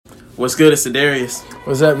What's good? It's Darius.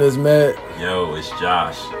 What's up, Ms. Matt? Yo, it's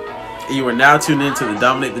Josh. And you are now tuned into the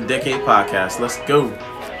Dominate the Decade podcast. Let's go.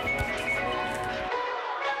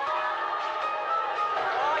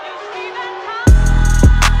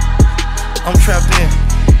 I'm trapped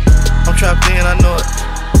in, I know it.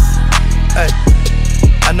 Hey,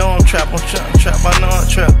 I know I'm trapped, I know I'm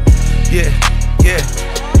trapped. Yeah,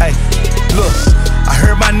 hey, look, I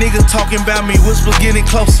heard my niggas talking about me, whispers getting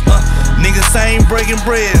closer. Niggas ain't breaking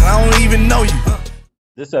bread, I don't even know you.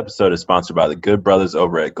 This episode is sponsored by the good brothers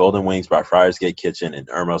over at Golden Wings by Friars Gate Kitchen in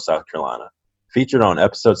Irmo, South Carolina. Featured on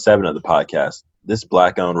episode 7 of the podcast, this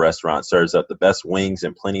black-owned restaurant serves up the best wings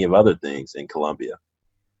and plenty of other things in Columbia.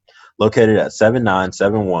 Located at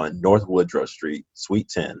 7971 North Woodrow Street, Suite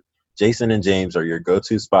 10, Jason and James are your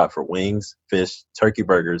go-to spot for wings, fish, turkey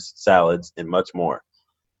burgers, salads, and much more.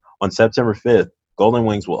 On September 5th, Golden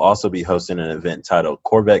Wings will also be hosting an event titled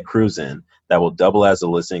Corvette Cruise In that will double as a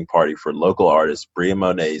listening party for local artist Bria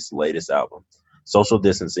Monet's latest album. Social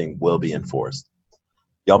distancing will be enforced.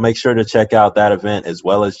 Y'all make sure to check out that event as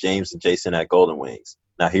well as James and Jason at Golden Wings.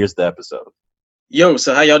 Now here's the episode. Yo,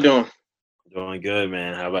 so how y'all doing? Doing good,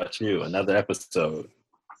 man. How about you? Another episode.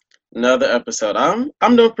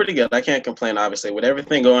 I'm doing pretty good. I can't complain, obviously. With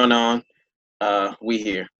everything going on, we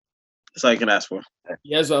here. That's all you can ask for.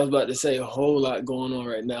 Yeah, that's what I was about to say. A whole lot going on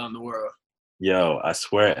right now in the world. Yo, I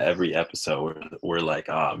swear every episode we're like,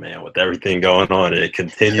 oh, man, with everything going on, it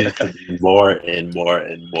continues to be more and more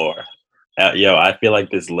and more. Yo, I feel like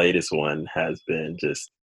this latest one has been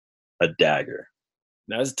just a dagger.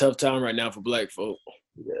 Now, it's a tough time right now for black folk.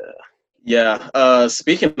 Yeah.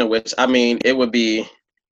 Speaking of which, I mean, it would be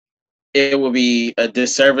a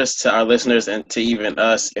disservice to our listeners and to even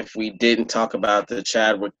us if we didn't talk about the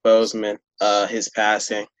Chadwick Boseman, his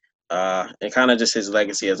passing, and kind of just his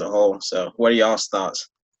legacy as a whole. So what are y'all's thoughts?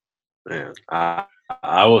 Man,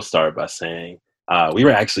 I will start by saying we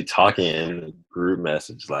were actually talking in a group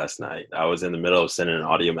message last night. I was in the middle of sending an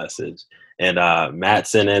audio message, and Matt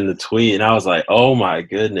sent in the tweet, and I was like, oh, my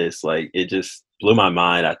goodness. Like, it just blew my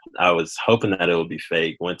mind. I was hoping that it would be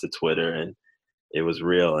fake, went to Twitter, and it was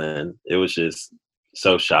real, and it was just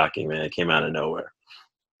so shocking, man. It came out of nowhere.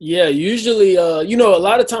 Yeah, usually, a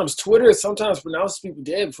lot of times Twitter sometimes pronounces people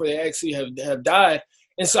dead before they actually have died.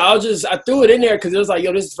 And so I threw it in there because it was like,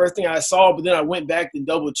 yo, this is the first thing I saw. But then I went back and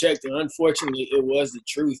double checked, and unfortunately, it was the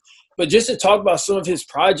truth. But just to talk about some of his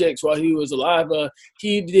projects while he was alive,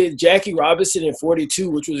 he did Jackie Robinson in 42,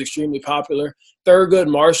 which was extremely popular. Thurgood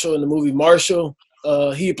Marshall in the movie Marshall.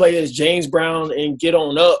 He played as James Brown in Get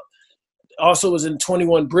On Up. Also was in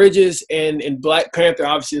 21 Bridges, and in Black Panther,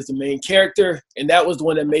 obviously, is the main character. And that was the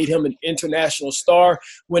one that made him an international star,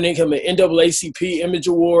 winning him an NAACP Image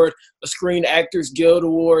Award, a Screen Actors Guild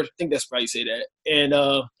Award. I think that's probably say that. And,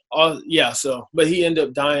 but he ended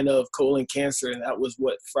up dying of colon cancer, and that was,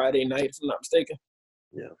 Friday night, if I'm not mistaken?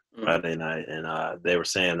 Yeah, Friday night. And they were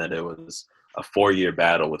saying that it was a 4-year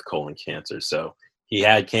battle with colon cancer. So he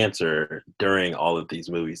had cancer during all of these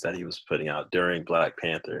movies that he was putting out during Black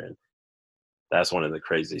Panther, and that's one of the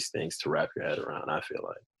craziest things to wrap your head around, I feel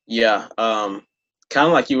like. Yeah, kind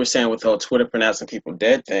of like you were saying with the whole Twitter pronouncing people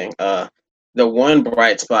dead thing. The one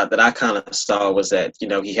bright spot that I kind of saw was that,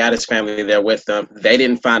 he had his family there with him. They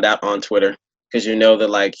didn't find out on Twitter because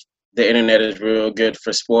that, the internet is real good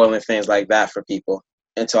for spoiling things like that for people.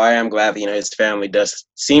 And so I am glad that, his family does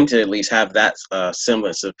seem to at least have that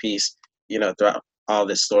semblance of peace, throughout all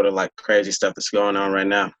this sort of crazy stuff that's going on right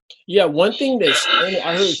now. Yeah, one thing that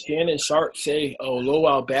I heard Shannon Sharp say a little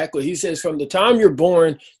while back, he says from the time you're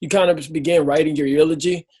born, you kind of begin writing your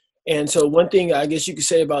eulogy. And so one thing I guess you could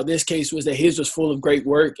say about this case was that his was full of great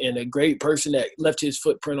work and a great person that left his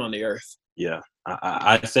footprint on the earth. Yeah,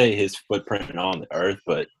 I say his footprint on the earth,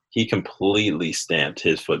 but he completely stamped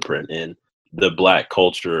his footprint in the Black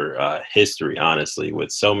culture history, honestly,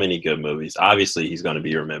 with so many good movies. Obviously, he's going to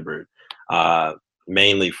be remembered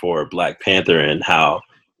mainly for Black Panther and how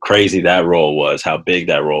crazy that role was, how big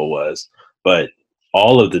that role was. But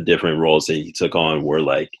all of the different roles that he took on were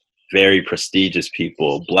very prestigious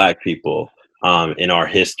people, Black people in our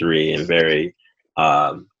history, and very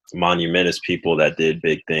monumentous people that did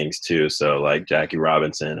big things too. So like Jackie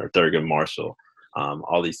Robinson or Thurgood Marshall,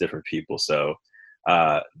 all these different people. So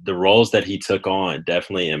the roles that he took on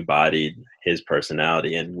definitely embodied his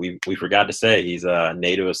personality. And we forgot to say he's a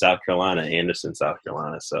native of South Carolina, Anderson, South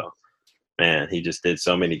Carolina. So, man, he just did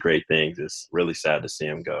so many great things. It's really sad to see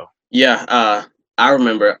him go. Yeah, I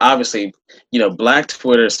remember, obviously, Black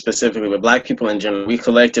Twitter specifically, but Black people in general, we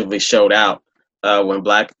collectively showed out when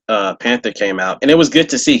Black Panther came out. And it was good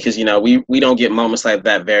to see because, we don't get moments like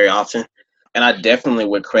that very often. And I definitely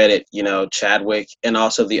would credit, Chadwick and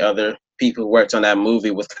also the other people who worked on that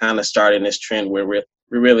movie with kind of starting this trend where we're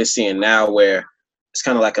really seeing now, where it's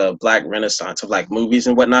kind of like a black renaissance of like movies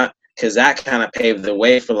and whatnot, because that kind of paved the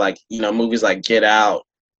way for like, movies like Get Out,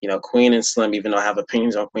 Queen and Slim, even though I have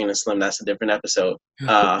opinions on Queen and Slim, that's a different episode.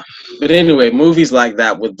 But anyway, movies like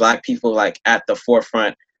that with black people like at the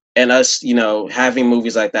forefront, and us, having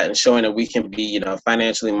movies like that and showing that we can be,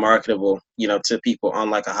 financially marketable, to people on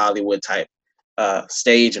like a Hollywood type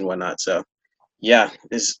stage and whatnot. So yeah,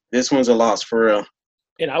 this one's a loss for real.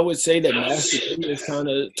 And I would say that Master P has kind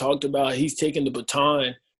of talked about he's taking the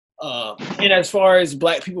baton. And as far as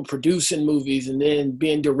black people producing movies and then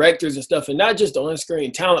being directors and stuff, and not just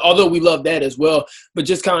on-screen talent, although we love that as well, but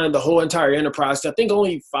just kind of the whole entire enterprise. I think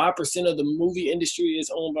only 5% of the movie industry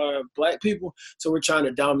is owned by black people, so we're trying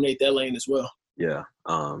to dominate that lane as well. Yeah.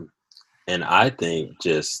 And I think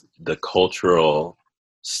just the cultural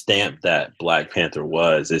stamp that Black Panther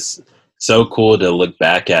was, it's so cool to look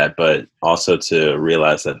back at, but also to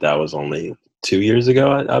realize that that was only 2 years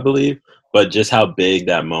ago, I believe. But just how big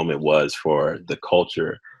that moment was for the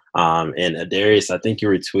culture. And Adarius, I think you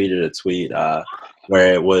retweeted a tweet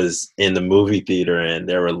where it was in the movie theater and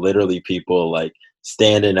there were literally people like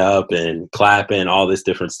standing up and clapping, all this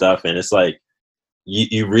different stuff. And it's like,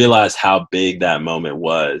 you realize how big that moment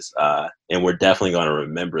was. And we're definitely going to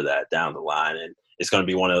remember that down the line. And it's going to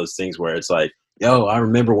be one of those things where it's like, yo, I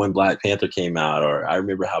remember when Black Panther came out, or I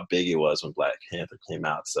remember how big it was when Black Panther came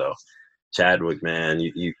out. So Chadwick, man,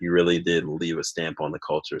 you really did leave a stamp on the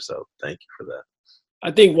culture. So thank you for that. I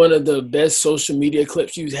think one of the best social media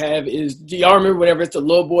clips you have is, do y'all remember whenever it's the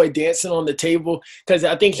little boy dancing on the table? Because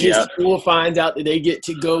I think his school finds out that they get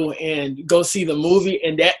to go see the movie,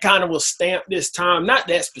 and that kind of will stamp this time. Not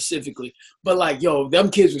that specifically, but like, yo, them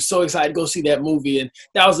kids were so excited to go see that movie, and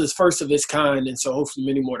that was his first of its kind, and so hopefully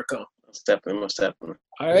many more to come. Most definitely.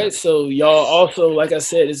 All right, so y'all also, like I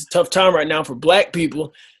said, it's a tough time right now for black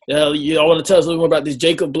people. Y'all want to tell us a little more about this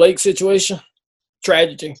Jacob Blake situation?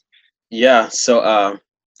 Tragedy. Yeah, so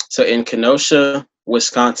in Kenosha,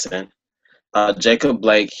 Wisconsin, Jacob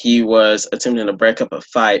Blake, he was attempting to break up a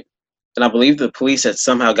fight, and I believe the police had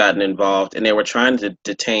somehow gotten involved, and they were trying to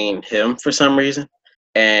detain him for some reason.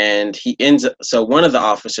 And so one of the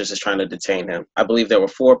officers is trying to detain him. I believe there were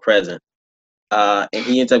 4 present, and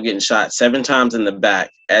he ends up getting shot 7 times in the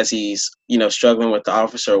back as he's, struggling with the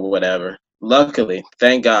officer or whatever. Luckily,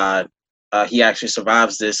 thank God, he actually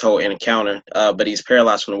survives this whole encounter, but he's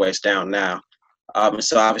paralyzed from the waist down now.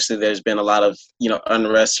 So obviously there's been a lot of,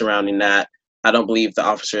 unrest surrounding that. I don't believe the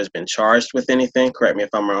officer has been charged with anything. Correct me if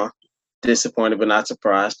I'm wrong. Disappointed, but not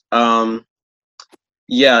surprised.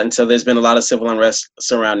 Yeah, and so there's been a lot of civil unrest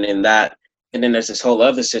surrounding that. And then there's this whole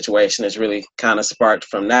other situation that's really kind of sparked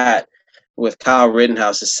from that with Kyle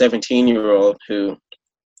Rittenhouse, a 17-year-old who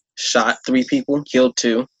shot 3 people, killed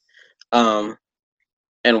 2.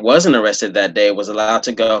 And wasn't arrested that day, was allowed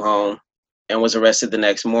to go home, and was arrested the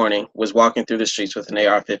next morning, was walking through the streets with an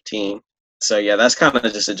AR-15. So, yeah, that's kind of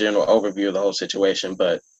just a general overview of the whole situation.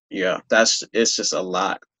 But, yeah, it's just a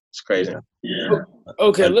lot. It's crazy. Yeah.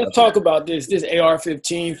 Okay, let's talk about this. This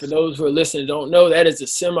AR-15, for those who are listening don't know, that is a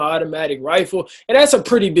semi-automatic rifle, and that's a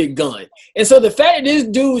pretty big gun. And so the fact that this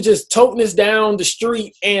dude was just toting this down the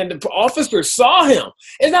street and the officer saw him,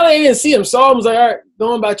 it's not like they didn't see him, saw him, was like, all right,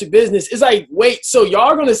 go on about your business. It's like, wait, so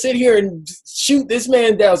y'all going to sit here and shoot this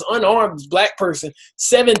man that was unarmed, this black person,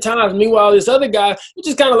 7 times. Meanwhile, this other guy, you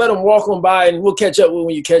just kind of let him walk on by, and we'll catch up when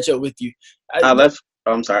you catch up with you.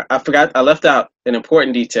 I'm sorry. I forgot. I left out an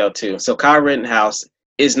important detail too. So Kyle Rittenhouse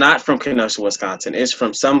is not from Kenosha, Wisconsin. It's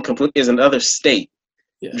from is another state.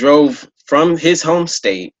 Yeah. Drove from his home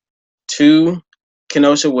state to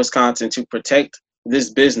Kenosha, Wisconsin to protect this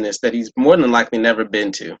business that he's more than likely never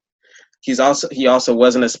been to. He also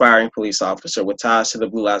was an aspiring police officer with ties to the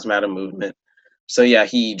Blue Lives Matter movement. So yeah,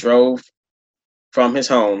 he drove from his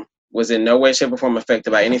home, was in no way, shape, or form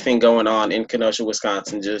affected by anything going on in Kenosha,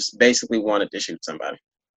 Wisconsin, just basically wanted to shoot somebody.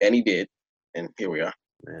 And he did. And here we are.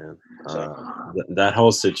 Man, that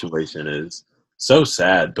whole situation is so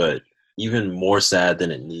sad, but even more sad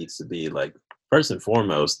than it needs to be. Like, first and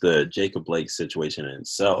foremost, the Jacob Blake situation in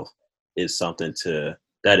itself is something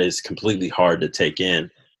that is completely hard to take in.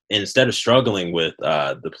 And instead of struggling with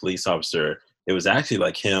the police officer, it was actually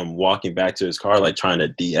like him walking back to his car, like trying to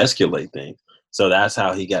de-escalate things. So that's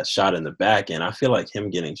how he got shot in the back. And I feel like him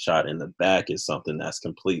getting shot in the back is something that's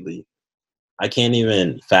completely, I can't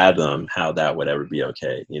even fathom how that would ever be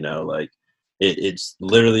okay. Like it's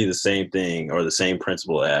literally the same thing or the same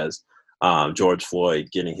principle as George Floyd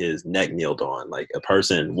getting his neck kneeled on. Like a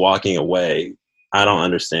person walking away, I don't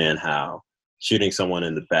understand how shooting someone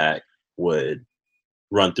in the back would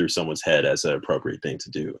run through someone's head as an appropriate thing to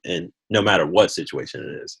do, and no matter what situation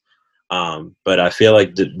it is. But I feel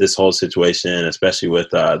like this whole situation, especially with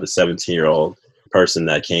the 17-year-old person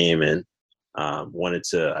that came and wanted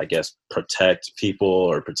to, I guess, protect people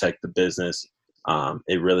or protect the business,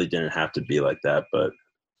 it really didn't have to be like that, but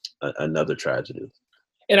another tragedy.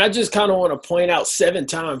 And I just kind of want to point out 7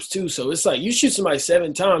 times too. So it's like you shoot somebody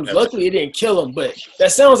 7 times. Luckily, it didn't kill him, but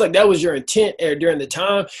that sounds like that was your intent during the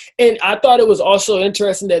time. And I thought it was also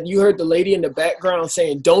interesting that you heard the lady in the background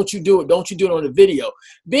saying, "Don't you do it? Don't you do it on the video?"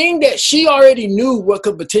 Being that she already knew what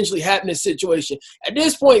could potentially happen in this situation. At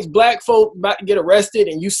this point, black folk about to get arrested,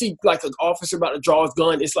 and you see like an officer about to draw his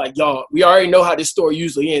gun. It's like, y'all, we already know how this story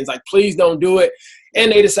usually ends. Like, please don't do it. And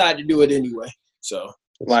they decided to do it anyway. So,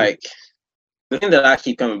 like, the thing that I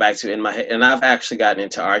keep coming back to in my head, and I've actually gotten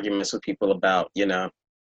into arguments with people about,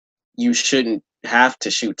 you shouldn't have to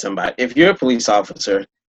shoot somebody. If you're a police officer,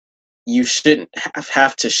 you shouldn't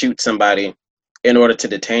have to shoot somebody in order to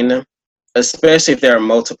detain them, especially if there are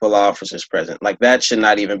multiple officers present. Like, that should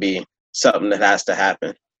not even be something that has to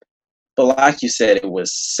happen. But like you said, it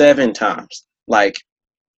was 7 times. Like,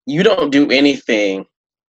 you don't do anything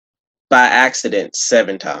by accident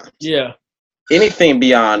 7 times. Yeah. Anything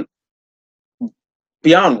beyond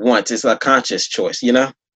once, it's a conscious choice,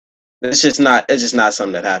 It's just not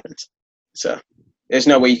something that happens. So there's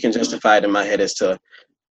no way you can justify it in my head as to,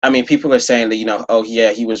 people are saying that, oh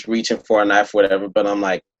yeah, he was reaching for a knife, whatever, but I'm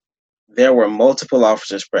like, there were multiple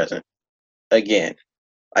officers present. Again,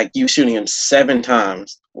 like, you shooting him 7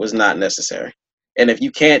 times was not necessary. And if you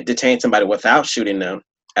can't detain somebody without shooting them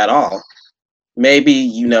at all, maybe,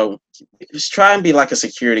 just try and be like a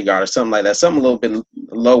security guard or something like that, something a little bit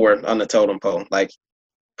lower on the totem pole. Like,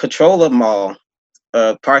 patrol a mall,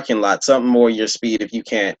 parking lot, something more your speed if you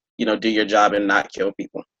can't, do your job and not kill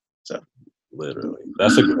people. So, literally,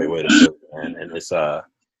 that's a great way to put it, man. And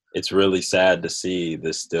it's really sad to see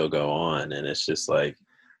this still go on. And it's just like,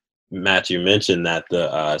 Matt, you mentioned that the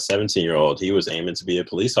 17-year-old, he was aiming to be a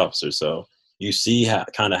police officer. So you see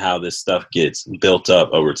how this stuff gets built up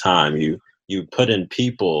over time. You put in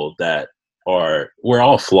people that we're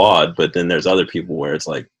all flawed, but then there's other people where it's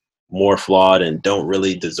like more flawed and don't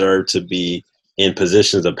really deserve to be in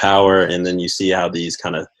positions of power. And then you see how these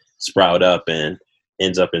kind of sprout up and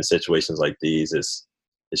ends up in situations like these. It's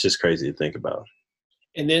just crazy to think about.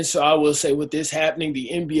 And then, so I will say, with this happening, the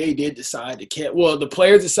NBA did decide the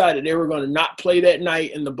players decided they were going to not play that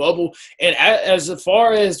night in the bubble. And as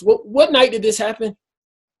far as what night did this happen?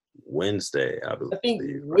 Wednesday, I believe. I think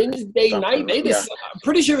Wednesday night. I'm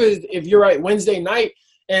pretty sure if you're right, Wednesday night.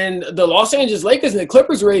 And the Los Angeles Lakers and the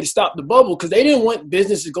Clippers were ready to stop the bubble because they didn't want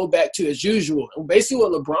business to go back to as usual. And basically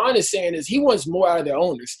what LeBron is saying is he wants more out of their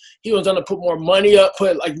owners. He wants them to put more money up,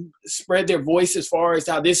 spread their voice as far as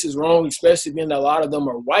how this is wrong, especially being that a lot of them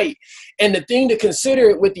are white. And the thing to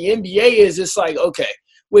consider with the NBA is it's like, okay,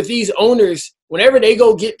 with these owners, whenever they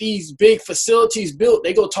go get these big facilities built,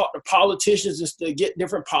 they go talk to politicians and to get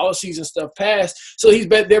different policies and stuff passed. So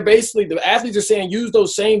they're basically, the athletes are saying, use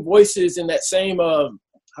those same voices and that same,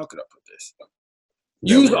 how could I put this?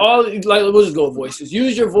 We'll just go with voices.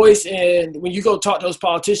 Use your voice, and when you go talk to those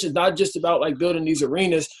politicians, not just about building these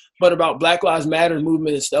arenas, but about Black Lives Matter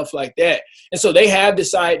movement and stuff like that. And so they have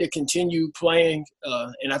decided to continue playing.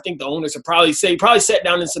 And I think the owners have probably sat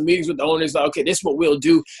down in some meetings with the owners, like, okay, this is what we'll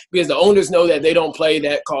do, because the owners know that they don't play,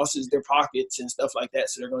 that costs their pockets and stuff like that.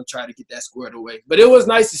 So they're going to try to get that squared away. But it was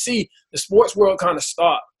nice to see the sports world kind of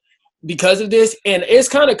stop because of this. And it's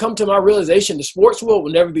kind of come to my realization, the sports world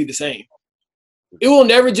will never be the same. It will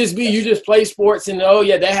never just be you just play sports and, oh,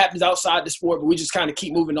 yeah, that happens outside the sport, but we just kind of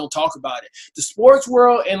keep moving, don't talk about it. The sports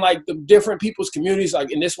world and, the different people's communities,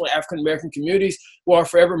 like in this one, African-American communities, will are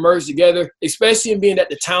forever merged together, especially in being that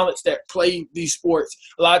the talents that play these sports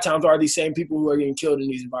a lot of times are these same people who are getting killed in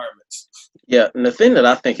these environments. Yeah, and the thing that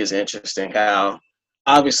I think is interesting, how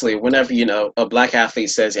obviously whenever, a black athlete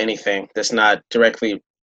says anything that's not directly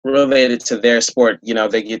related to their sport,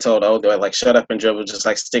 they get told, oh, they're shut up and dribble, just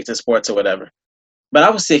stick to sports or whatever. But I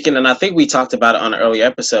was thinking, and I think we talked about it on an earlier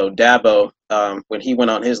episode, Dabo, when he went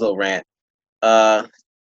on his little rant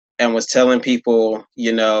and was telling people,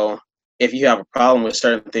 if you have a problem with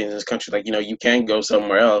certain things in this country, you can go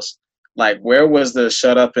somewhere else. Where was the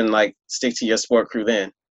shut up and, stick to your sport crew then?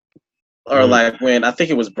 Or, when I think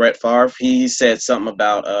it was Brett Favre, he said something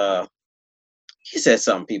about,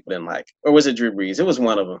 people didn't like. Or was it Drew Brees? It was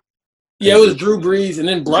one of them. Yeah, it was Drew Brees. And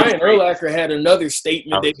then Brian Urlacher had another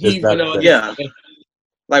statement that he went on. Yeah.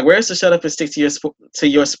 Where's the shut up and stick to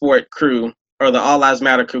your sport crew or the All Lives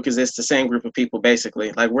Matter crew? Because it's the same group of people, basically.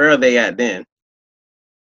 Where are they at then?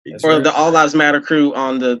 Or the All Lives Matter crew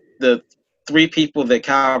on the 3 people that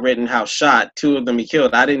Kyle Rittenhouse shot, 2 of them he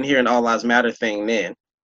killed. I didn't hear an All Lives Matter thing then.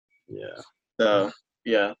 Yeah. So,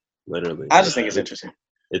 yeah. Literally. I just think it's interesting.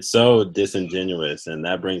 It's so disingenuous, and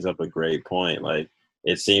that brings up a great point. Like,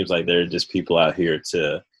 it seems like there are just people out here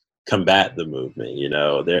to combat the movement, you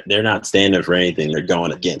know. They're not standing for anything. They're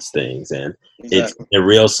going against things, and they're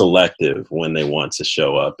real selective when they want to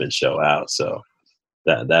show up and show out. So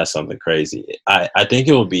that's something crazy. I think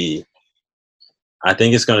it's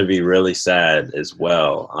going to be really sad as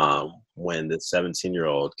well when the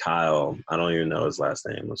 17-year-old Kyle, I don't even know his last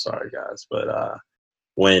name, I'm sorry guys, but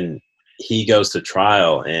when he goes to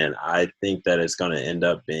trial, and I think that it's going to end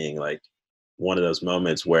up being like one of those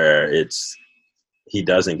moments where he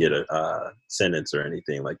doesn't get a sentence or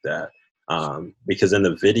anything like that. Because in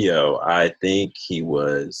the video, I think he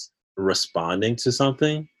was responding to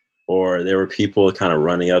something, or there were people kind of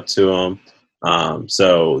running up to him.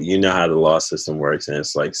 So you know how the law system works, and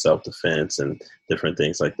it's like self-defense and different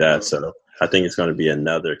things like that. So I think it's going to be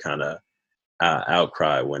another kind of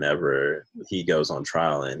outcry whenever he goes on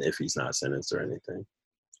trial, and if he's not sentenced or anything.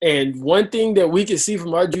 And one thing that we can see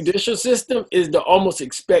from our judicial system is to almost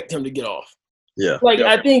expect him to get off. Yeah.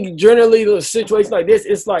 I think generally the situation like this,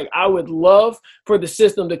 it's like I would love for the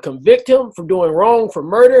system to convict him for doing wrong, for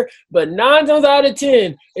murder, but 9 times out of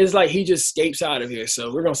 10, it's like he just escapes out of here.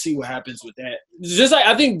 So we're going to see what happens with that. Just like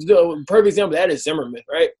I think the perfect example of that is Zimmerman,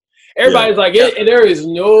 right? Everybody's there is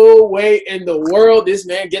no way in the world this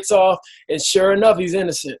man gets off, and sure enough, he's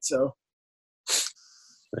innocent. So,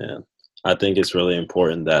 man, I think it's really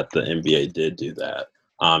important that the NBA did do that.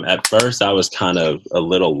 At first, I was kind of a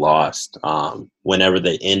little lost whenever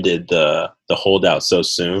they ended the holdout so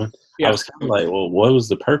soon. Yeah. I was kind of like, well, what was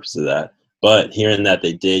the purpose of that? But hearing that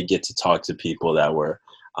they did get to talk to people that were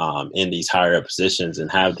in these higher up positions and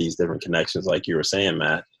have these different connections, like you were saying,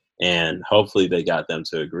 Matt, and hopefully they got them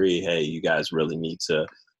to agree, hey, you guys really need to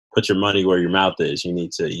put your money where your mouth is. You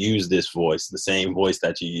need to use this voice, the same voice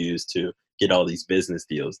that you use to get all these business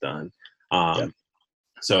deals done.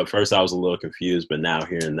 So at first I was a little confused, but now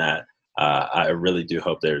hearing that, I really do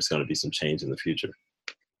hope there's going to be some change in the future.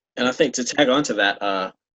 And I think to tag on to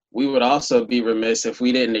that, we would also be remiss if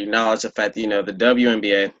we didn't acknowledge the fact that, the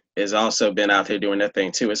WNBA has also been out there doing their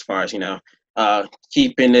thing too, as far as,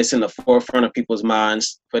 keeping this in the forefront of people's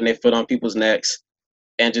minds, putting their foot on people's necks,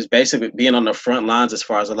 and just basically being on the front lines as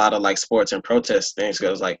far as a lot of like sports and protest things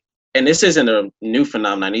goes. Like, and this isn't a new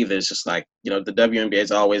phenomenon either. It's just like, the WNBA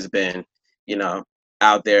has always been,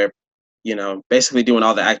 out there, basically doing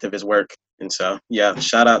all the activist work. And so, yeah,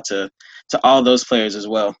 shout out to all those players as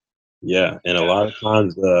well. Yeah, and a lot of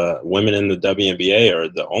times the women in the WNBA are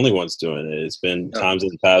the only ones doing it. It's been times in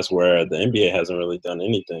the past where the NBA hasn't really done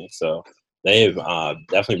anything. So they've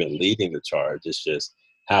definitely been leading the charge. It's just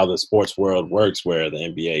how the sports world works, where the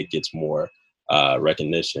NBA gets more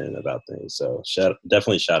recognition about things. So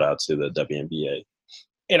definitely shout out to the WNBA.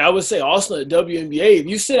 And I would say also the WNBA, if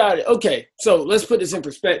you sit out – okay, so let's put this in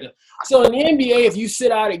perspective. So in the NBA, if you sit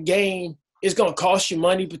out a game, it's going to cost you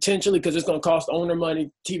money potentially, because it's going to cost owner money,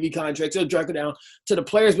 TV contracts. It'll drag it down to the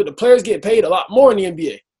players, but the players get paid a lot more in the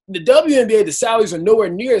NBA. The WNBA, the salaries are nowhere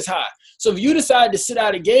near as high. So if you decide to sit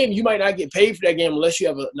out a game, you might not get paid for that game unless you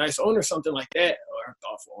have a nice owner, something like that, or a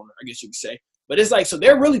thoughtful owner, I guess you could say. But it's like, so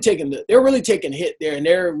they're really taking a hit there, and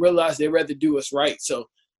they realize they'd rather do what's right. So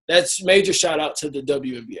that's major shout out to the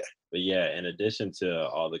WNBA. But yeah, in addition to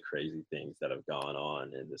all the crazy things that have gone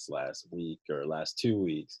on in this last week or last 2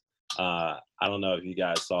 weeks, I don't know if you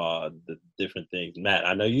guys saw the different things. Matt,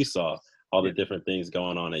 I know you saw all the different things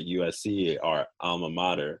going on at USC, our alma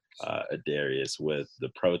mater, Darius, with the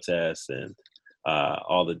protests and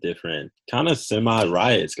all the different kind of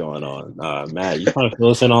semi-riots going on. Matt, you kind of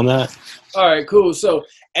fill us in on that? All right, cool. So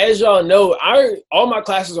as y'all know, all my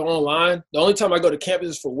classes are online. The only time I go to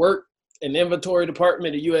campus is for work in the inventory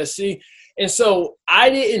department at USC. And so I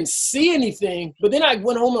didn't see anything, but then I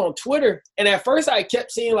went home on Twitter, and at first I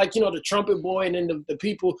kept seeing the trumpet boy and then the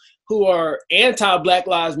people who are anti-Black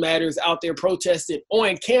Lives Matters out there protesting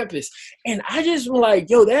on campus. And I just was like,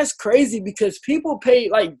 yo, that's crazy, because people pay,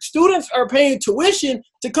 students are paying tuition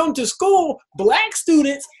to come to school, Black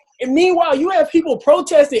students, and meanwhile, you have people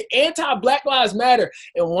protesting anti-Black Lives Matter.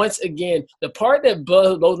 And once again, the part that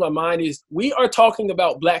blows my mind is we are talking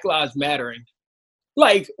about Black Lives Mattering.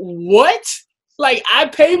 What? I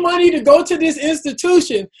pay money to go to this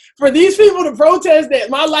institution for these people to protest that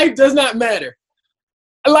my life does not matter.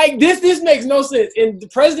 This makes no sense. And the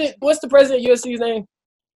president, what's the president of USC's name?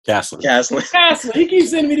 Castling. Castling. He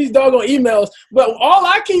keeps sending me these doggone emails. But all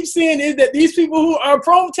I keep seeing is that these people who are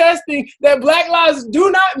protesting that Black lives do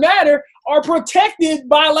not matter are protected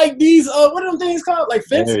by like these what are them things called? Like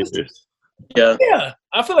fences? Yeah. Yeah.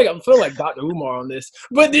 I feel like Dr. Umar on this.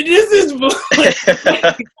 But this is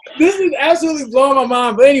this is absolutely blowing my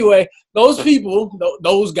mind. But anyway, those people,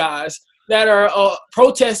 those guys that are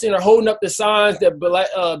protesting or holding up the signs that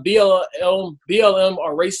BLM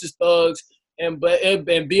are racist thugs and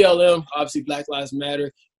BLM, obviously Black Lives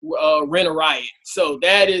Matter, ran a riot. So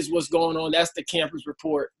that is what's going on. That's the campus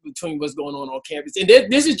report between what's going on campus. And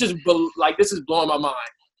this is just this is blowing my mind.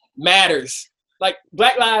 Matters. Like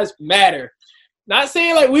Black Lives Matter. Not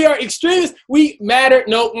saying like we are extremists. We matter.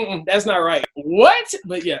 No, that's not right. What?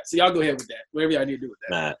 But yeah, so y'all go ahead with that. Whatever y'all need to do with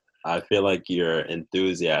that. Matt, I feel like your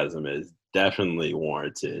enthusiasm is definitely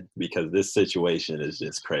warranted because this situation is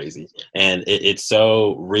just crazy. And it's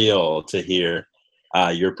so real to hear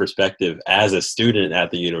your perspective as a student at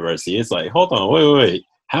the university. It's like, hold on, wait.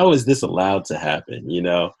 How is this allowed to happen? You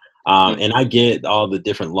know? And I get all the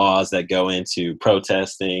different laws that go into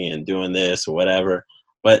protesting and doing this or whatever.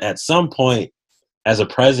 But at some point, as a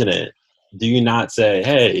president, do you not say,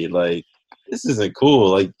 hey, like, this isn't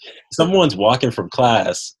cool? Like, someone's walking from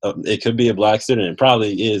class. It could be a Black student. It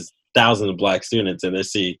probably is thousands of Black students. And they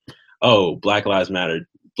see, oh, Black Lives Matter.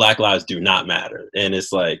 Black lives do not matter. And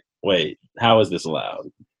it's like, wait, how is this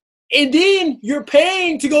allowed? And then you're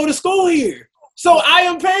paying to go to school here. So I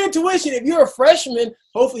am paying tuition. If you're a freshman,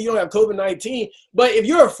 hopefully you don't have COVID-19, but if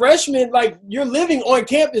you're a freshman, like you're living on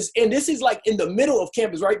campus and this is like in the middle of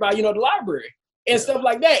campus, right by, the library and stuff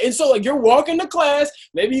like that. And so like you're walking to class,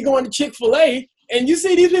 maybe you're going to Chick-fil-A and you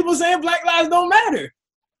see these people saying Black lives don't matter.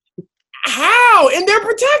 How? And they're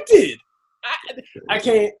protected. I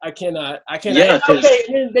cannot. Yeah, okay,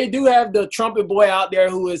 and then they do have the trumpet boy out there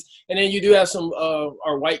who is, and then you do have some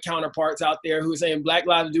our white counterparts out there who are saying Black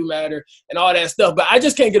lives do matter and all that stuff. But I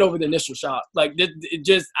just can't get over the initial shock. Like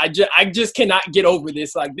I just cannot get over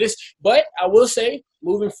this like this. But I will say,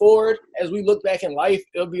 moving forward, as we look back in life,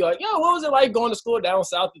 it'll be like, what was it like going to school down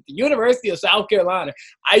south at the University of South Carolina?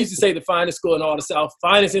 I used to say the finest school in all the South,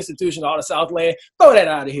 finest institution in all the Southland. Throw that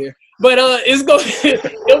out of here. But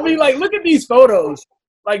it'll be like, look at these photos.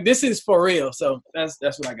 Like, this is for real. So that's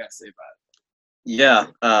what I got to say about it. Yeah.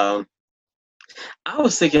 I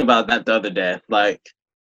was thinking about that the other day. Like,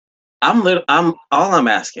 all I'm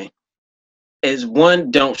asking is, one,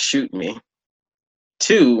 don't shoot me.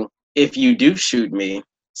 Two, if you do shoot me,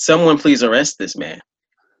 someone please arrest this man.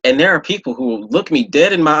 And there are people who will look me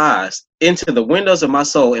dead in my eyes into the windows of my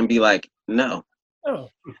soul and be like, no. Oh.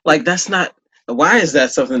 Like, that's not. Why is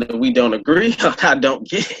that something that we don't agree on? I don't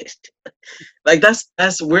get it. Like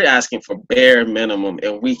that's we're asking for bare minimum,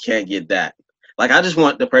 and we can't get that. Like I just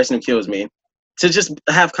want the person who kills me to just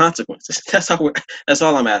have consequences. That's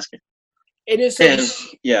all I'm asking. It is.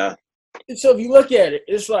 Yeah. So if you look at it,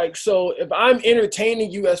 it's like, so if I'm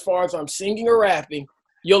entertaining you as far as I'm singing or rapping,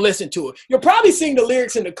 you'll listen to it. You'll probably sing the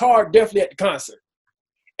lyrics in the car, definitely at the concert.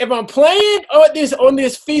 If I'm playing on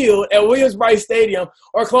this field at Williams-Brice Stadium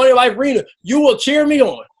or Colonial Life Arena, you will cheer me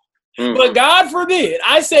on. Mm-hmm. But God forbid,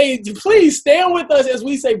 I say, please stand with us as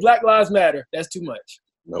we say Black Lives Matter. That's too much.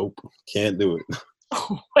 Nope, can't do it.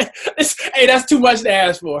 Hey, that's too much to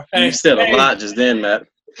ask for. Hey, you said a lot just then, Matt.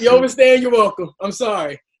 You overstand, you're welcome. I'm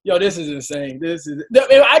sorry. Yo, this is insane.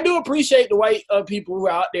 I do appreciate the white people who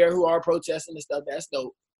are out there who are protesting and stuff. That's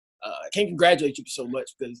dope. I can't congratulate you so much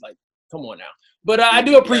because, like, come on now. But I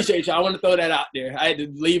do appreciate you. I want to throw that out there. I had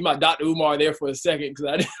to leave my Dr. Umar there for a second because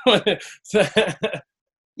I didn't want to.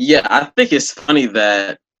 Yeah, I think it's funny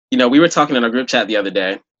that, we were talking in our group chat the other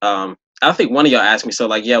day. I think one of y'all asked me, so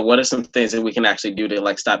like, what are some things that we can actually do to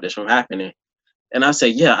like stop this from happening? And I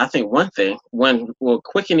say, I think one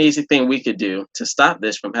quick and easy thing we could do to stop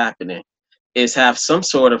this from happening is have some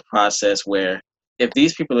sort of process where if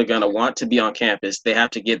these people are going to want to be on campus, they have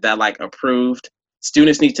to get that like approved.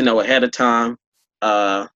 Students need to know ahead of time.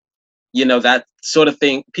 That sort of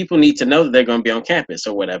thing. People need to know that they're going to be on campus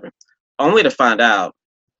or whatever, only to find out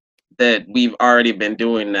that we've already been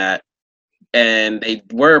doing that and they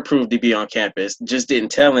were approved to be on campus, just didn't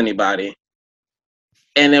tell anybody.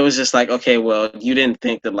 And it was just like, okay, well, you didn't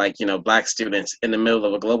think that like, Black students in the middle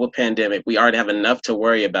of a global pandemic, we already have enough to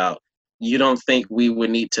worry about. You don't think we would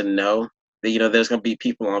need to know that, there's going to be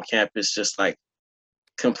people on campus just like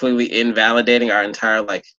completely invalidating our entire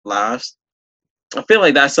like lives? I feel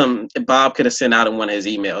like that's something Bob could have sent out in one of his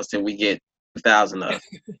emails that we get 1,000 of. I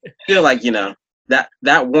feel like,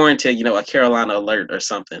 that warranted, a Carolina alert or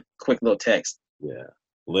something. Quick little text. Yeah,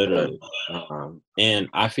 literally. And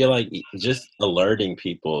I feel like just alerting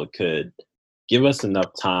people could give us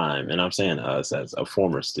enough time, and I'm saying us as a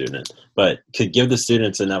former student, but could give the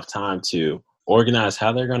students enough time to organize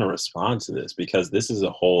how they're going to respond to this, because this is a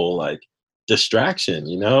whole like distraction,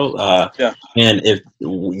 you know? Yeah. And if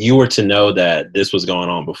you were to know that this was going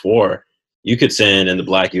on before, you could send in the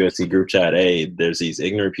Black USC group chat, hey, there's these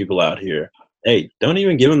ignorant people out here. Hey, don't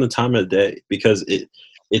even give them the time of the day, because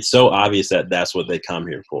it's so obvious that that's what they come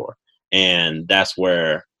here for. And that's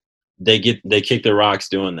where they kick the rocks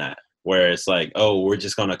doing that, where it's like, oh, we're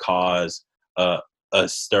just going to cause a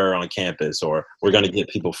stir on campus, or we're going to get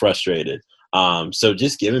people frustrated. So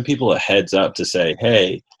just giving people a heads up to say,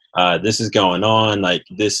 hey, this is going on, like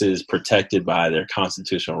this is protected by their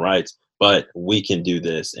constitutional rights, but we can do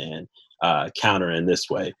this and counter in this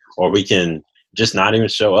way, or we can just not even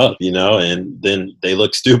show up, you know, and then they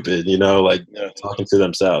look stupid, you know, like talking to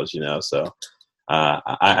themselves, you know. So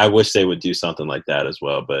I wish they would do something like that as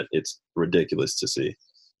well, but it's ridiculous to see.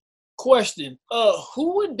 Question: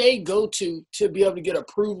 who would they go to be able to get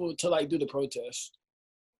approval to like do the protest?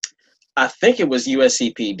 I think it was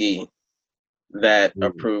USCPD that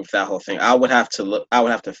approved that whole thing. I would have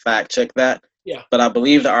to fact check that. Yeah. But I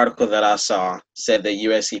believe the article that I saw said that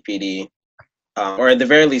USCPD, or at the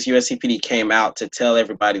very least, USCPD came out to tell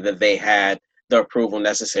everybody that they had the approval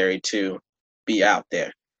necessary to be out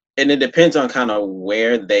there. And it depends on kind of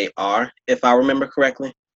where they are, if I remember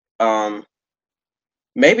correctly.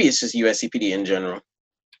 Maybe it's just USCPD in general.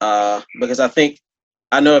 Because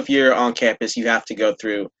I know if you're on campus, you have to go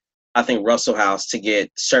through, I think, Russell House to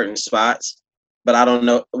get certain spots. But I don't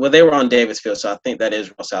know. Well, they were on Davisfield, so I think that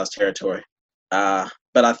is Russell House territory.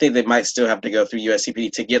 But I think they might still have to go through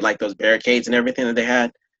USCPD to get like those barricades and everything that they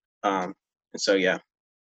had. And so, yeah.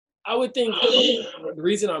 I would think the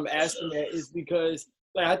reason I'm asking that is because,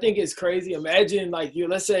 like, I think it's crazy. Imagine, like,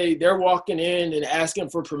 let's say they're walking in and asking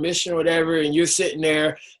for permission or whatever, and you're sitting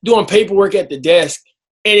there doing paperwork at the desk.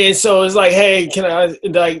 And then so it's like, hey, can I,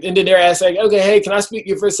 like, and then they're asking, like, okay, hey, can I speak to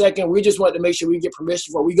you for a second? We just want to make sure we get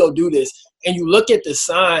permission before we go do this. And you look at the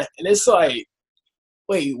sign, and it's like,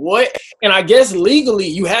 wait, what? And I guess legally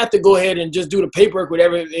you have to go ahead and just do the paperwork,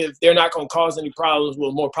 whatever, if they're not going to cause any problems,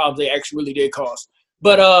 well, more problems they actually really did cause.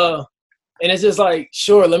 But, and it's just like,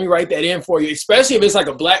 sure, let me write that in for you, especially if it's like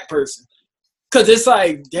a black person. Because it's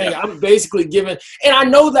like, dang, I'm basically giving, and I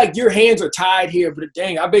know like your hands are tied here, but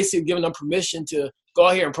dang, I'm basically giving them permission to go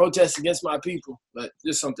out here and protest against my people. But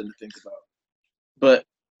just something to think about. But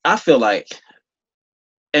I feel like,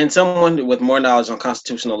 and someone with more knowledge on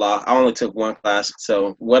constitutional law, I only took one class,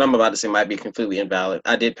 so what I'm about to say might be completely invalid.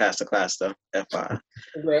 I did pass the class though, FYI.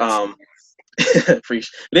 But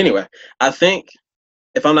anyway, I think,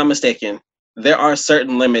 if I'm not mistaken, there are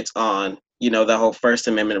certain limits on, you know, the whole First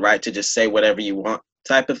Amendment right to just say whatever you want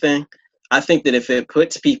type of thing. I think that if it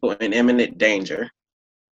puts people in imminent danger,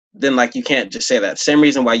 then like you can't just say that. Same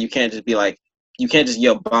reason why you can't just be like, you can't just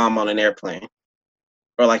yell bomb on an airplane.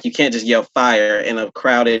 Or like you can't just yell fire in a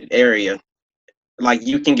crowded area. Like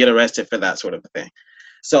you can get arrested for that sort of thing.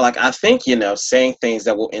 So like I think, you know, saying things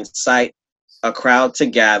that will incite a crowd to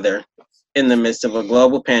gather in the midst of a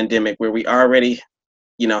global pandemic where we already,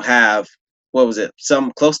 you know, have, what was it,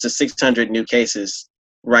 some close to 600 new cases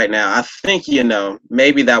right now. I think, you know,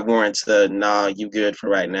 maybe that warrants the nah, you good for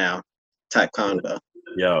right now type convo.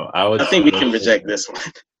 Yo, I think we can reject this one.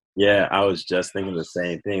 Yeah, I was just thinking the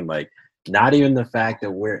same thing. Like, not even the fact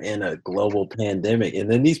that we're in a global pandemic,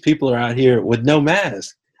 and then these people are out here with no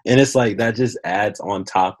mask. And it's like, that just adds on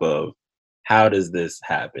top of, how does this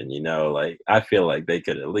happen? You know, like, I feel like they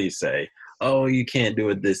could at least say, oh, you can't do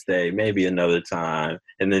it this day, maybe another time,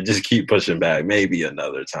 and then just keep pushing back, maybe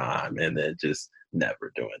another time, and then just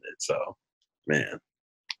never doing it. So, man.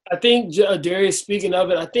 I think, Darius, speaking of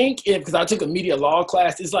it, I think because I took a media law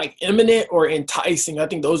class, it's like imminent or enticing. I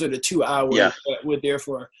think those are the two I would there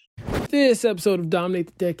for. This episode of Dominate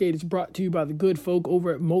the Decade is brought to you by the good folk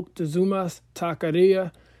over at Moctezuma's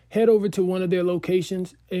Taqueria. Head over to one of their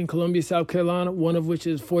locations in Columbia, South Carolina, one of which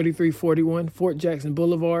is 4341 Fort Jackson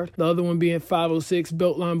Boulevard, the other one being 506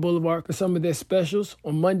 Beltline Boulevard for some of their specials.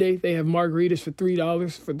 On Monday, they have margaritas for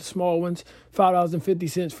 $3 for the small ones,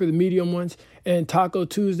 $5.50 for the medium ones, and Taco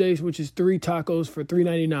Tuesdays, which is 3 tacos for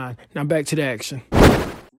 $3.99. Now back to the action.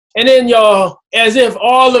 And then, y'all, as if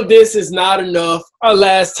all of this is not enough, our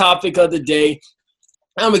last topic of the day,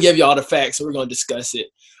 I'm going to give y'all the facts, so we're going to discuss it.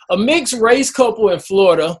 A mixed-race couple in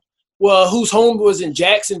Florida, whose home was in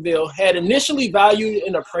Jacksonville, had initially valued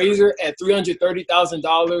an appraiser at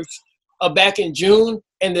 $330,000 back in June,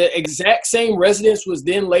 and the exact same residence was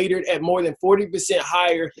then later at more than 40%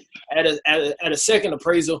 higher at a second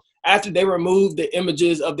appraisal after they removed the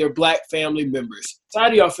images of their black family members. So how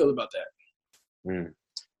do y'all feel about that?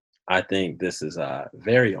 I think this is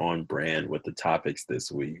very on brand with the topics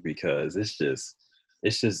this week because it's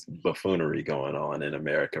just buffoonery going on in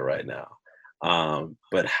America right now.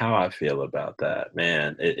 But how I feel about that,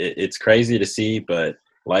 man, it's crazy to see, but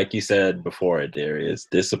like you said before, Darius,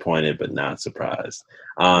 disappointed but not surprised.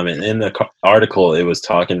 And in the article, it was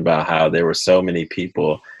talking about how there were so many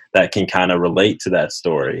people that can kind of relate to that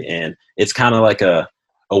story, and it's kind of like a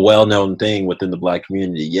well-known thing within the Black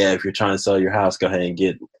community. Yeah, if you're trying to sell your house, go ahead and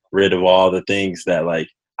get rid of all the things that like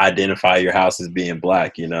identify your house as being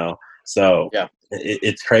Black, you know? So Yeah.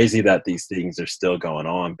 it's crazy that these things are still going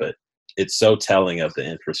on, but it's so telling of the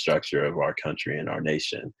infrastructure of our country and our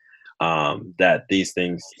nation, that these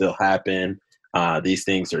things still happen. These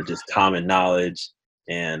things are just common knowledge,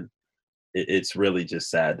 and it's really just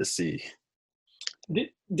sad to see.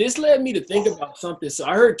 This led me to think about something. So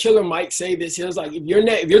I heard Killer Mike say this. He was like,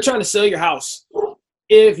 if you're trying to sell your house,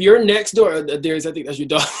 if you're next door, Darius, I think that's your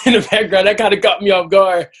dog in the background. That kind of caught me off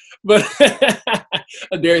guard. But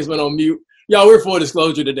Darius went on mute. Y'all, we're full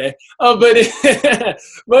disclosure today. But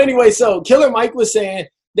anyway, so Killer Mike was saying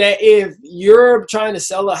that if you're trying to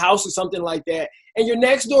sell a house or something like that, and your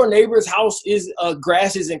next door neighbor's house is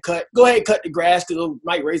grass isn't cut, go ahead and cut the grass because it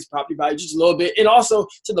might raise the property value just a little bit. And also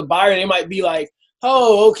to the buyer, they might be like,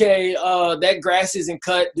 oh, okay, that grass isn't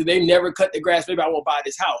cut. Do they never cut the grass? Maybe I won't buy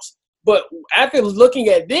this house. But after looking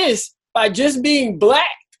at this, by just being Black,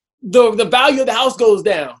 the value of the house goes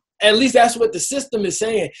down. At least that's what the system is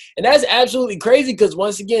saying. And that's absolutely crazy because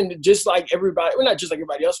once again, just like everybody, well, not just like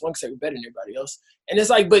everybody else, one can say we're better than everybody else. And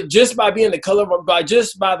it's like, but just by being by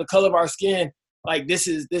the color of our skin, like this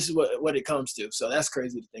is what it comes to. So that's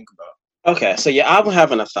crazy to think about. Okay, so yeah, I'm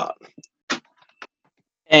having a thought.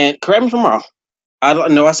 And correct me if I'm wrong. I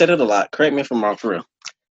don't know I said it a lot. Correct me if I'm wrong for real.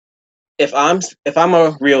 If I'm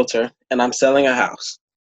a realtor and I'm selling a house,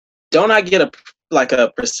 don't I get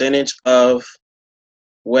a percentage of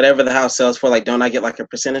whatever the house sells for? Like, don't I get like a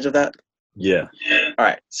percentage of that? Yeah. All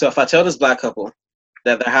right. So if I tell this Black couple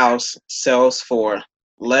that their house sells for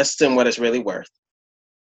less than what it's really worth,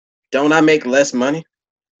 don't I make less money?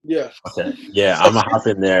 Yeah. Okay. Yeah, I'm gonna hop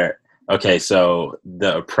in there. Okay, so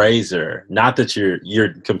the appraiser, not that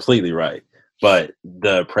you're completely right, but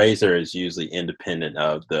the appraiser is usually independent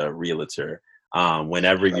of the realtor.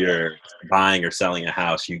 Whenever you're buying or selling a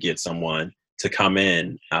house, you get someone to come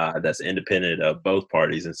in that's independent of both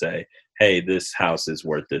parties and say, hey, this house is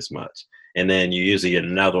worth this much. And then you usually get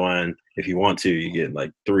another one. If you want to, you get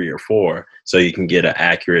like 3 or 4, so you can get an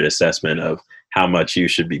accurate assessment of how much you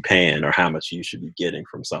should be paying or how much you should be getting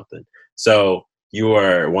from something. So you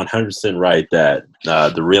are 100% right that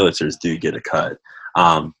the realtors do get a cut.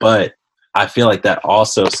 But I feel like that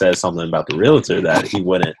also says something about the realtor, that he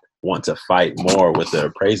wouldn't want to fight more with the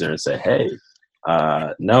appraiser and say, hey,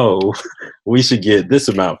 no, we should get this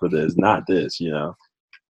amount for this, not this, you know?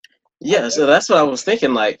 Yeah, so that's what I was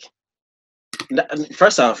thinking. Like,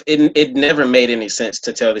 first off, it never made any sense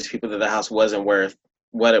to tell these people that the house wasn't worth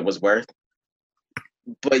what it was worth.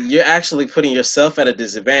 But you're actually putting yourself at a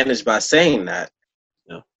disadvantage by saying that.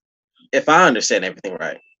 Yeah. If I understand everything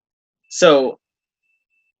right. So,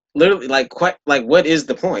 literally, what is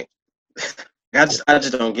the point? I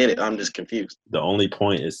just don't get it. I'm just confused. The only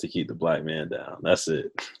point is to keep the Black man down. That's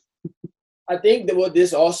it. I think that what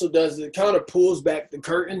this also does is it kind of pulls back the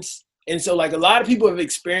curtains. And so like a lot of people have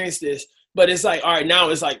experienced this, but it's like, all right, now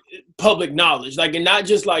it's like public knowledge, like, and not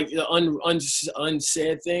just like the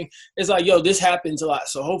unsaid thing. It's like, yo, this happens a lot.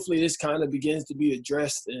 So hopefully this kind of begins to be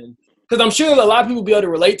addressed. And because I'm sure a lot of people will be able to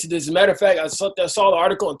relate to this. As a matter of fact, I saw the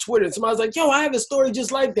article on Twitter and somebody was like, yo, I have a story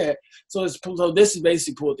just like that. So this is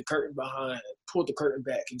basically pull the curtain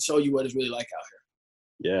back and show you what it's really like out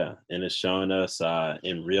here. Yeah, and it's showing us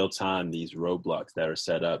in real time these roadblocks that are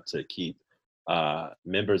set up to keep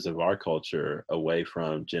members of our culture away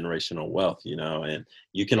from generational wealth, you know, and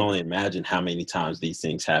you can only imagine how many times these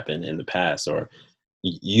things happen in the past, or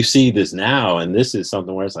you see this now, and this is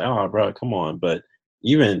something where it's like, oh, bro, come on. But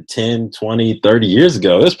even 10, 20, 30 years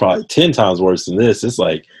ago, it's probably 10 times worse than this. It's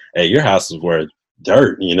like, hey, your house is worth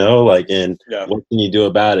dirt, you know, like, and what can you do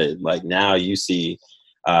about it? Like now you see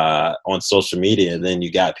on social media, and then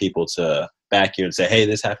you got people to back you and say, hey,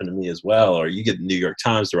 this happened to me as well, or you get the New York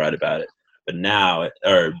Times to write about it. But now,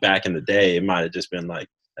 or back in the day, it might have just been like,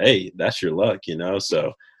 hey, that's your luck, you know?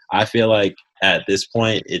 So I feel like at this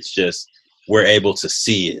point, it's just we're able to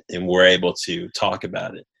see it and we're able to talk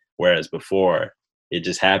about it. Whereas before, it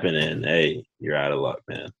just happened and, hey, you're out of luck,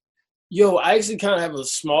 man. Yo, I actually kind of have a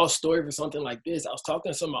small story for something like this. I was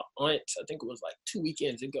talking to some of my aunts, I think it was like 2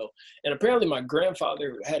 weekends ago. And apparently my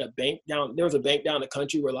grandfather had a bank there was a bank down the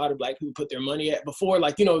country where a lot of Black people put their money at before,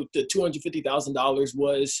 like, you know, the $250,000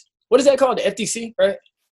 was what is that called? The FTC, right?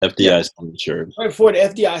 FDIC insured. Right before the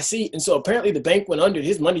FDIC. And so apparently the bank went under.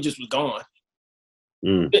 His money just was gone.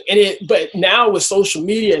 Mm. But now with social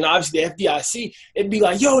media and obviously the FDIC, it'd be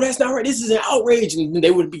like, yo, that's not right. This is an outrage. And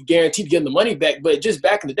they would be guaranteed to get the money back. But just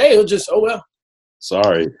back in the day, it was just, oh, well.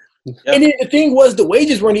 Sorry. Yep. And then the thing was the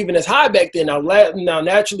wages weren't even as high back then. Now,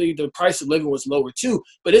 naturally, the price of living was lower too.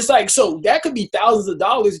 But it's like, so that could be thousands of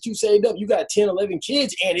dollars that you saved up. You got 10, 11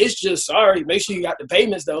 kids, and it's just, sorry, make sure you got the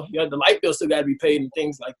payments, though. You know, the light bill still got to be paid and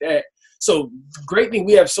things like that. So great thing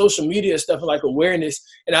we have social media stuff and like awareness.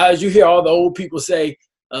 And as you hear all the old people say,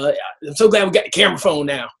 I'm so glad we got the camera phone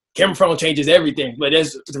now. Camera phone changes everything. But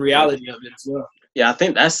that's the reality of it as well. Yeah, I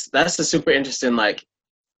think that's a super interesting, like,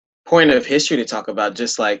 point of history to talk about,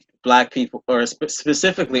 just like Black people, or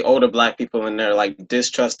specifically older Black people, and their like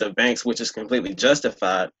distrust of banks, which is completely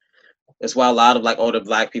justified. That's why a lot of like older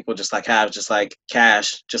Black people just like have just like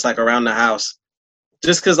cash just like around the house,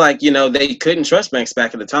 just because like, you know, they couldn't trust banks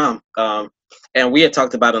back at the time. And we had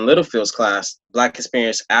talked about in Littlefield's class, Black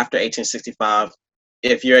experience after 1865.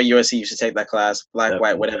 If you're at USC, you should take that class. Black,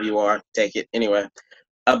 white, whatever you are, take it anyway.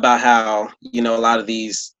 About how, you know, a lot of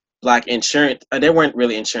these Black insurance, they weren't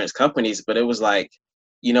really insurance companies, but it was like,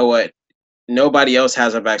 you know what, nobody else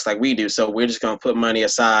has our backs like we do, so we're just going to put money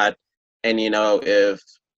aside. And, you know, if,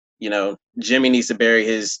 you know, Jimmy needs to bury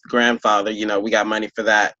his grandfather, you know, we got money for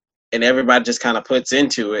that. And everybody just kind of puts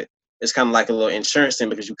into it. It's kind of like a little insurance thing,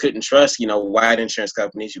 because you couldn't trust, you know, white insurance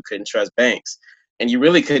companies, you couldn't trust banks. And you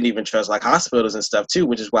really couldn't even trust like hospitals and stuff too,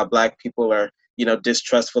 which is why Black people are, you know,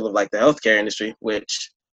 distrustful of like the healthcare industry,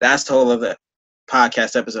 which that's the whole of the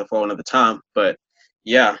podcast episode for another time. But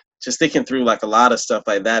yeah, just thinking through like a lot of stuff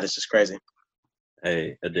like that is just crazy.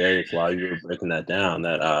 Hey, Adarius, while you were breaking that down,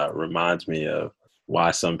 that reminds me of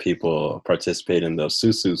why some people participate in those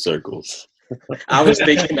susu circles. I was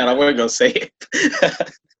thinking that I wasn't gonna say it.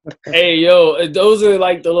 Hey, yo, those are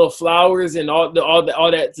like the little flowers and all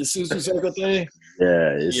that the susu circle thing.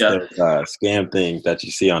 Yeah, it's the scam thing that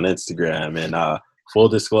you see on Instagram. And full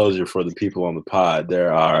disclosure for the people on the pod,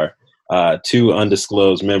 there are 2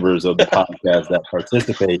 undisclosed members of the podcast that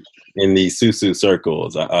participate in these susu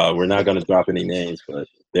circles. We're not going to drop any names, but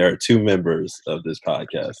there are 2 members of this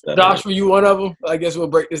podcast. Josh, were you one of them? I guess we'll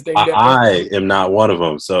break this thing down. I am not one of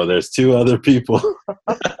them. So there's 2 other people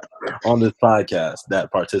on this podcast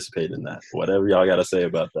that participate in that. Whatever y'all got to say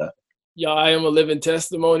about that. Y'all, I am a living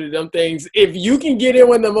testimony to them things. If you can get in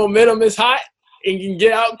when the momentum is hot and you can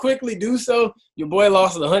get out quickly, do so. Your boy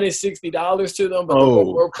lost $160 to them, but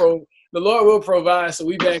the Lord will provide, so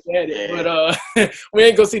we back at it. But we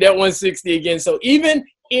ain't going to see that 160 again. So even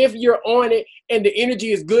if you're on it and the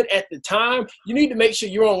energy is good at the time, you need to make sure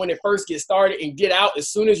you're on when it first gets started and get out as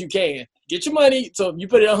soon as you can. Get your money. So if you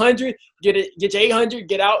put in 100, get your 800,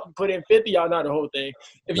 get out, and put in 50. Y'all know the whole thing.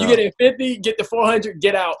 If you get in 50, get the 400,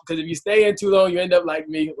 get out. Because if you stay in too long, you end up like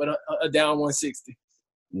me with a down 160.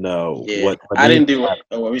 No. Yeah. What I didn't do what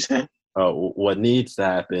were we saying? What needs to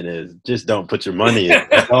happen is just don't put your money in.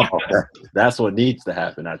 That's what needs to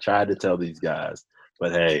happen. I tried to tell these guys,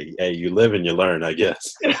 but hey, you live and you learn, I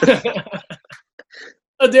guess.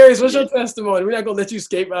 Darius, what's your testimony? We're not gonna let you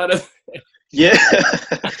escape out of it. Yeah,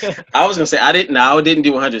 I was gonna say I didn't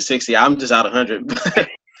do 160. I'm just out 100.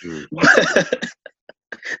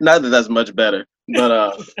 Not that that's much better,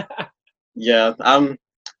 but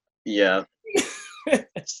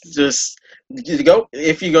just go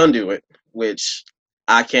if you're gonna do it, which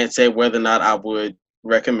I can't say whether or not I would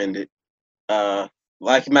recommend it.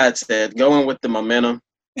 Like Matt said, go in with the momentum.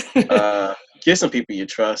 Get some people you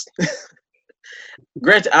trust.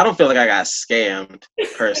 Granted, I don't feel like I got scammed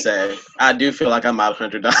per se. I do feel like I'm out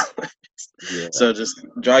 $100. Yeah. So just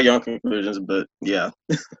draw your own conclusions, but yeah.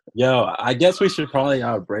 Yo, I guess we should probably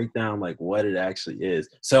break down like what it actually is.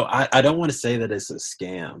 So I don't want to say that it's a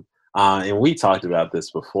scam. And we talked about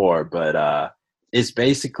this before, but it's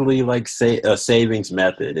basically like a savings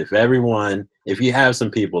method. If you have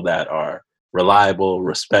some people that are reliable,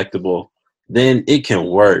 respectable, then it can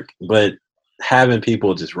work. But having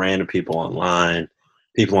people, just random people online,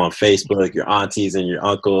 people on Facebook, your aunties and your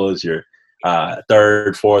uncles, your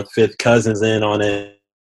third, fourth, fifth cousins in on it,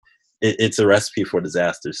 it's a recipe for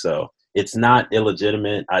disaster. So it's not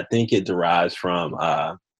illegitimate. I think it derives from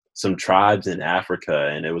some tribes in Africa,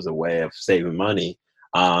 and it was a way of saving money.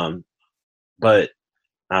 But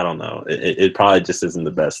I don't know. It probably just isn't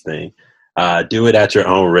the best thing. Do it at your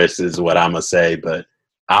own risk is what I'm going to say. But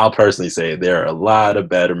I'll personally say there are a lot of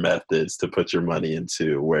better methods to put your money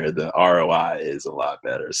into where the ROI is a lot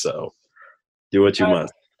better. So do what you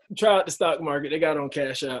must. Try out the stock market. They got on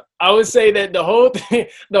Cash App. I would say that the whole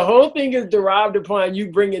thing is derived upon you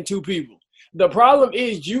bringing 2 people. The problem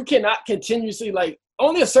is you cannot continuously, like,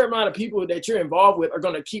 only a certain amount of people that you're involved with are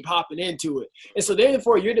going to keep hopping into it. And so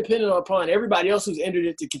therefore you're dependent upon everybody else who's entered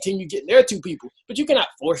it to continue getting their 2 people, but you cannot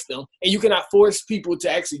force them, and you cannot force people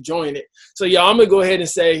to actually join it. So yeah, I'm going to go ahead and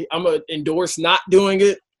say I'm going to endorse not doing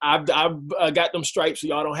it. I've got them stripes, so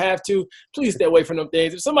y'all don't have to. Please stay away from them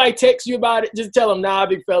things. If somebody texts you about it, just tell them, nah,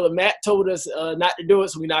 big fella, Matt told us not to do it,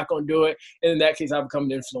 so we're not going to do it. And in that case, I've become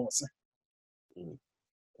an influencer.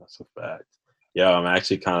 That's a fact. Yo, I'm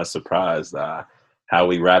actually kind of surprised how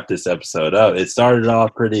we wrapped this episode up. It started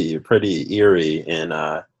off pretty eerie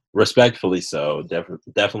and respectfully so.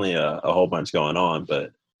 Definitely a whole bunch going on,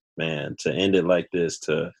 but man, to end it like this,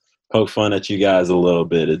 to poke fun at you guys a little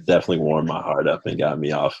bit, it definitely warmed my heart up and got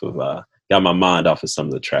me off of got my mind off of some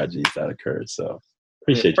of the tragedies that occurred. So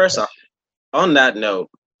appreciate First off, on that note,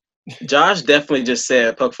 Josh definitely just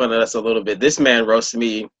said poke fun at us a little bit. This man roasted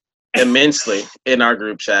me immensely in our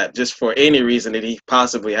group chat just for any reason that he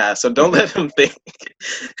possibly has. So don't let him think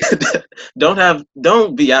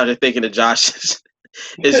don't be out here thinking that Josh is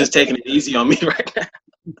just taking it easy on me right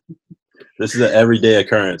now. This is an everyday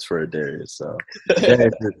occurrence for Adarius. So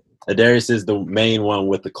Adarius is the main one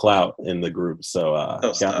with the clout in the group. So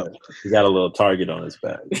he got a little target on his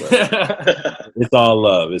back. It's all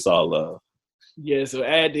love. It's all love. Yeah, so I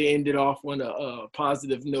had to end it off on a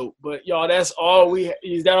positive note. But y'all, that's all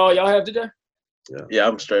is that all y'all have today? Yeah,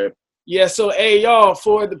 I'm straight. Yeah, so hey y'all,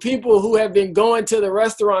 for the people who have been going to the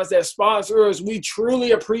restaurants that sponsor us, we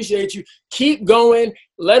truly appreciate you. Keep going.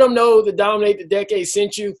 Let them know that Dominate the Decade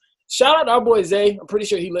sent you. Shout out to our boy Zay. I'm pretty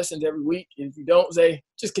sure he listens every week. If you don't, Zay,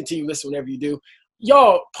 just continue listening whenever you do.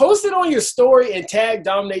 Y'all, post it on your story and tag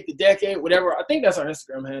Dominate the Decade, whatever. I think that's our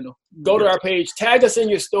Instagram handle. Go to our page, tag us in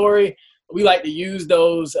your story. We like to use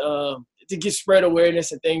those to get spread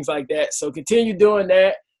awareness and things like that. So continue doing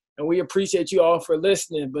that, and we appreciate you all for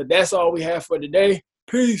listening. But that's all we have for today.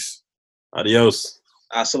 Peace. Adios.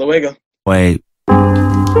 Hasta luego. Wait.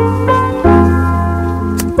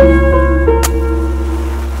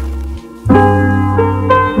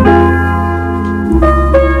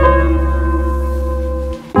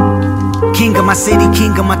 King of my city,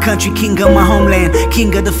 king of my country, king of my homeland,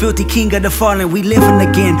 king of the filthy, king of the fallen, we living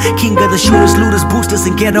again. King of the shooters, looters, boosters,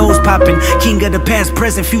 and ghettos popping. King of the past,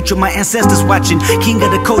 present, future, my ancestors watching. King of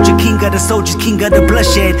the culture, king of the soldiers, king of the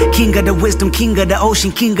bloodshed, king of the wisdom, king of the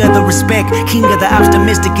ocean, king of the respect, king of the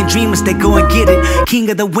optimistic and dreamers that go and get it, king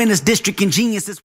of the winners, district and geniuses.